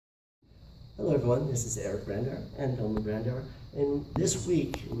Hello everyone, this is Eric Brandauer and Vilma Brandauer, and this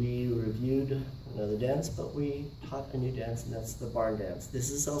week we reviewed another dance, but we taught a new dance, and that's the barn dance.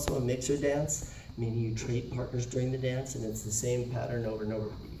 This is also a mixer dance, meaning you trade partners during the dance, and it's the same pattern over and over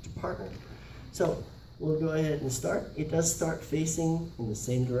for each partner. So we'll go ahead and start. It does start facing in the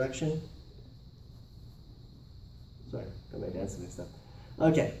same direction. Sorry, got my dance mixed up.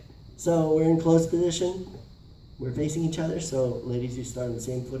 Okay, so we're in closed position. We're facing each other, so ladies, you start on the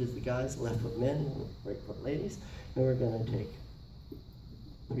same foot as the guys, left foot men, right foot ladies, and we're going to take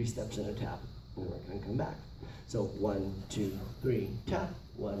 3 steps and a tap, and we're going to come back. So 1, 2, 3, tap,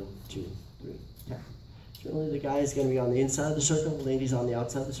 1, 2, 3, tap. Generally the guy is going to be on the inside of the circle, the ladies on the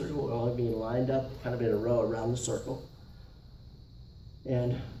outside of the circle. We're all being lined up, kind of in a row around the circle.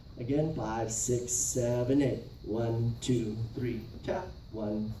 And again, 5, 6, 7, 8. 1, 2, 3, tap,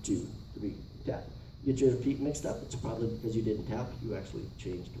 1, 2, 3, tap. Get your feet mixed up, it's probably because you didn't tap, you actually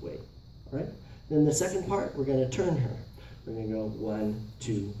changed weight. All right? Then the second part, we're going to turn her. We're going to go 1,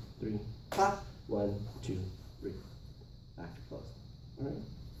 2, 3, pop, 1, 2, 3, back to close. All right?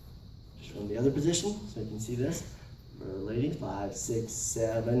 Just from the other position, so you can see this. For the ladies, 5, 6,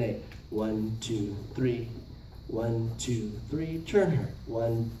 7, 8. 1, 2, 3. 1, 2, 3. Turn her.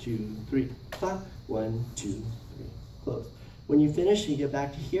 1, 2, 3. Pop. 1, 2, 3. Close. When you finish, you get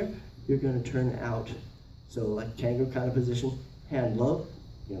back to here. You're going to turn out, so like tango kind of position, hand low,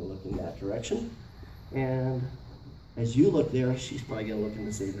 you're going to look in that direction, and as you look there, she's probably going to look in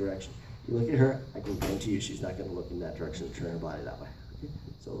the same direction. If you look at her, I can guarantee you she's not going to look in that direction and turn her body that way. Okay?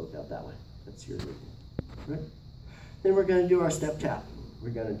 So look out that way. That's your movement. Right? Then we're going to do our step tap. We're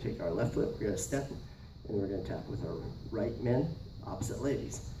going to take our left foot, we're going to step, and we're going to tap with our right men, opposite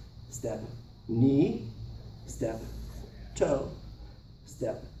ladies. Step, knee, step, toe,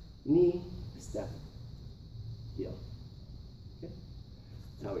 step, knee, step, heel. Okay?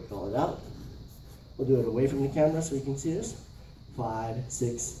 That's how we call it out. We'll do it away from the camera so you can see this. 5,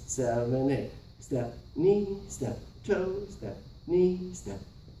 6, 7, 8. Step, knee, step, toe, step, knee, step,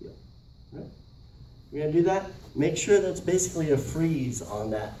 heel. Right? We're going to do that. Make sure that's basically a freeze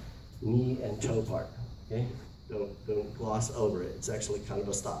on that knee and toe part. Okay? Don't gloss over it. It's actually kind of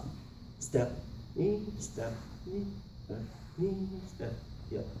a stop. Step, knee, step, knee, step,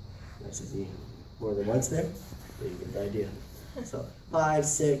 heel. I said knee more than once there, so you get the idea. So 5,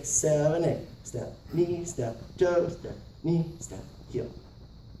 6, 7, 8. Step, knee, step, toe, step, knee, step, heel.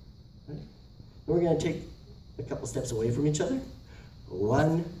 Right? And we're going to take a couple steps away from each other.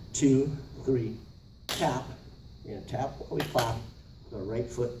 1, 2, 3, tap. We're going to tap while we clap. The right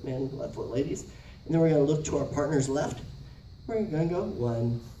foot men, left foot ladies. And then we're going to look to our partner's left. We're going to go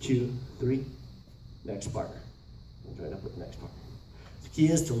 1, 2, 3. Next partner. We'll join up with the next partner. The key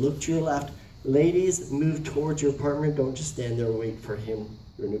is to look to your left. Ladies, move towards your partner. Don't just stand there and wait for him,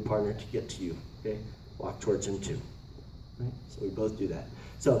 your new partner, to get to you. Okay? Walk towards him too. Right? So we both do that.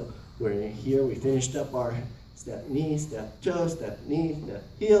 So we're here. We finished up our step, knee, step, toe, step, knee, step,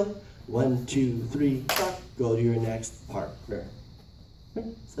 heel. 1, 2, 3, stop. Go to your next partner. Right?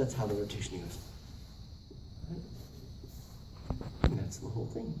 So that's how the rotation goes. Right? And that's the whole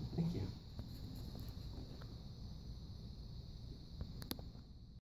thing. Thank you.